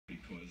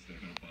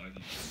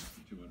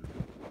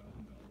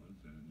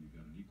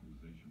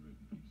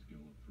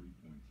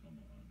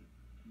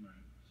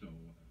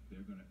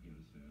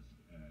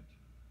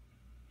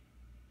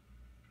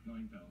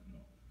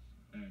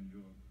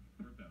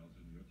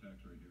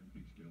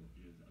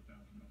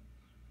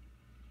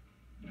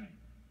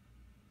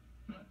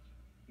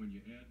when you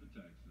add the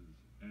taxes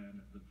and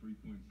the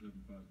 3.75%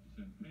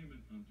 payment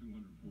on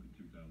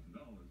 $242,000,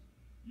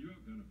 you're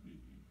going to be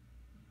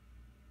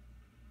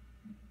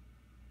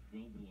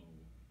well below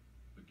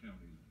the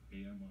county's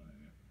AMI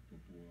for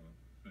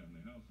four-family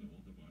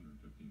households of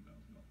 $115,000.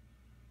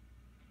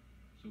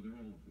 So they're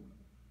all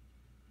affordable.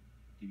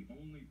 The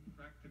only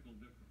practical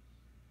difference,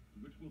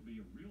 which will be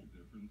a real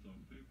difference on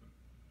paper,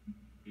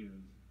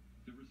 is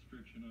the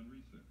restriction on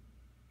resale,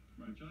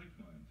 which I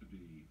find to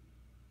be,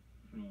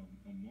 from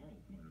a moral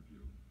point of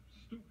view,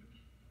 stupid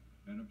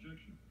and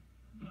objectionable.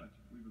 But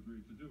we've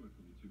agreed to do it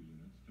for the 2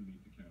 units to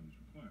meet the county's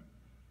requirement.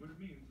 What it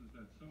means is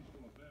that some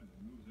poor family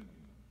moves in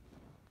here,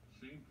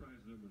 same price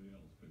as everybody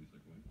else,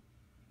 basically,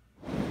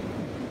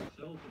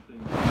 sells the thing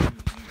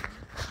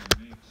and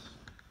makes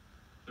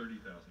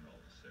 $30,000 a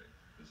sale.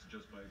 This is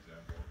just by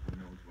example.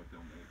 Who knows what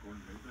they'll make or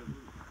make their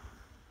roof.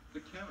 The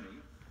county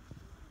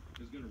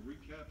is going to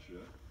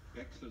recapture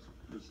excess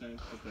percent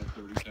of that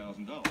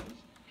 $30,000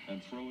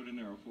 and throw it in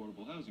their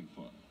affordable housing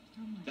fund.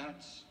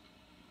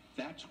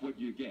 That's what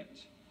you get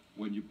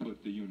when you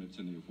put the units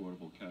in the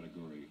affordable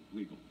category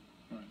legal.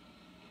 Right.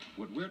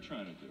 What we're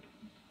trying to do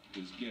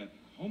is get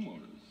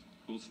homeowners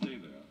who'll stay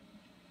there.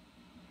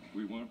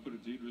 We want to put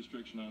a deed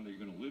restriction on that you're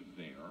going to live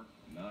there,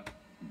 not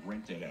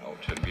rent it out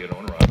and be an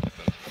owner occupant.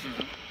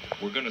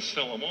 Mm-hmm. We're going to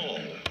sell them all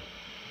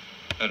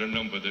at a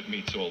number that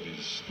meets all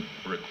these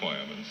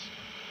requirements.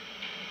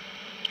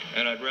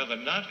 And I'd rather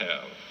not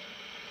have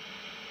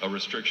a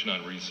restriction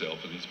on resale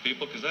for these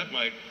people, because that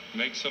might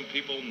make some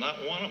people not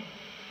want them.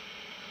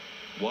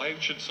 Why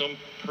should some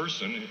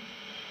person,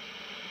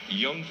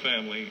 young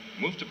family,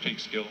 move to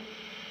Peekskill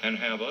and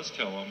have us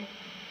tell them,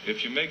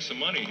 if you make some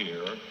money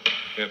here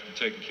after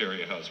taking care of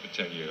your house for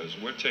 10 years,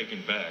 we're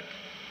taking back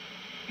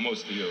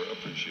most of your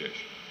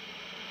appreciation.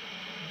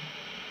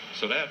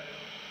 So that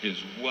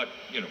is what,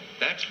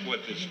 that's what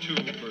this 2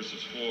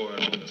 versus 4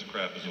 and all this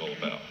crap is all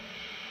about.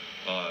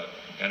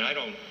 And I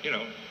don't,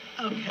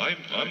 okay.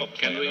 I'm a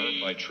planner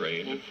by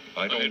trade.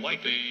 I don't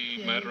like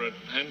the matter at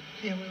hand.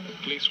 Yeah,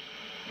 please.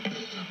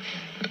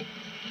 Okay.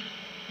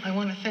 I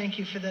want to thank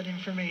you for that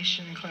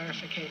information and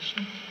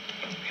clarification.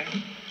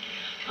 Okay.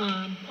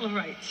 All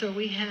right. So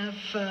we have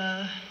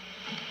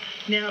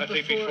now. I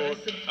think before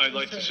I'd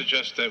like to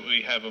suggest that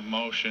we have a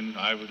motion.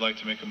 I would like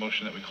to make a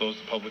motion that we close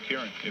the public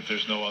hearing if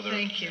there's no other.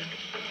 Thank you.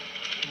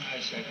 I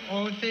second.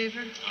 All in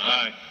favor?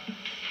 Aye.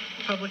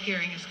 Public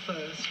hearing is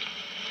closed.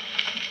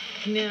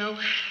 Now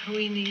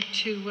we need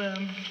to,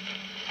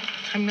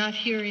 I'm not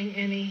hearing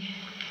any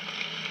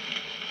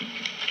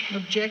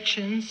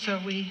objections,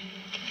 so we,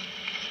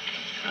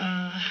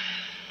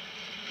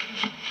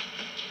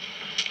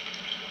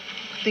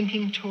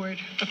 thinking toward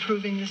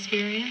approving this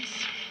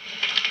variance?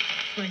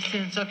 My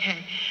sense,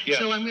 okay. Yes.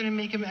 So I'm going to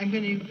make, if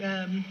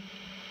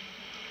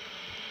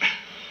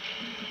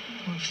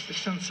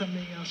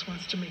somebody else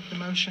wants to make the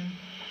motion.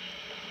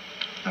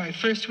 All right,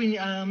 first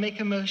I'll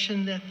make a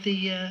motion that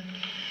the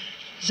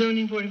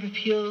Zoning Board of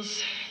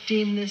Appeals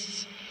deem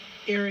this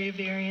area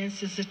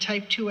variance as a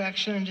type 2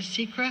 action under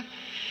SECRA,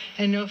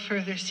 and no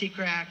further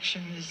SECRA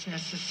action is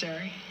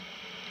necessary.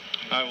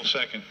 I will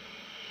second.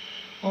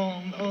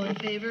 All in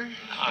favor?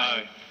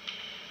 Aye.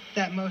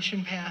 That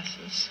motion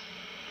passes.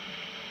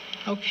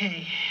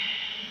 Okay.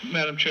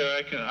 Madam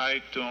Chair,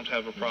 I don't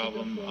have a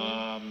problem.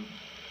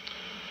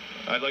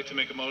 I'd like to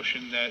make a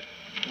motion that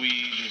we,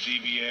 the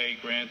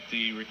ZBA, grant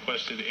the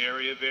requested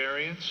area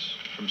variance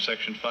from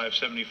section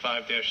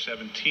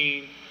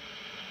 575-17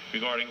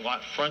 regarding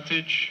lot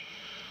frontage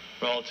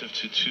relative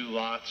to 2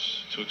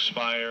 lots to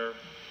expire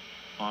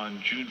on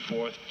June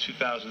 4th,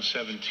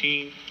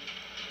 2017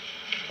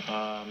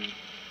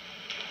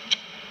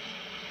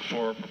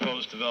 for a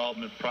proposed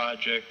development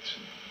project,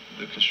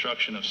 the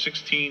construction of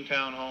 16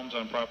 townhomes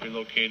on property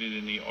located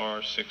in the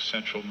R6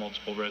 Central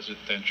Multiple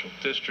Residential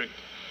District,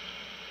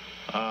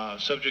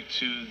 subject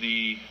to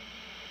the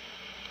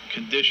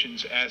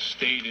conditions as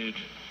stated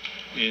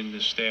in the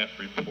staff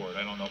report.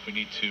 I don't know if we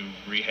need to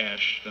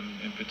rehash them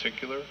in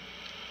particular,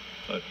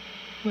 but...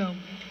 Well,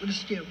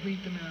 just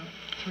read them out.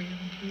 3 of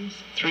them, please.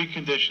 3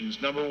 conditions.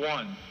 Number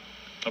 1,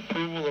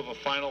 approval of a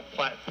final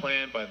plat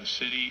plan by the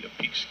City of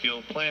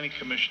Peekskill Planning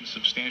Commission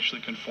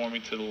substantially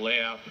conforming to the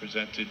layout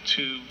presented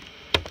to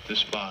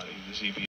this body, the ZBA.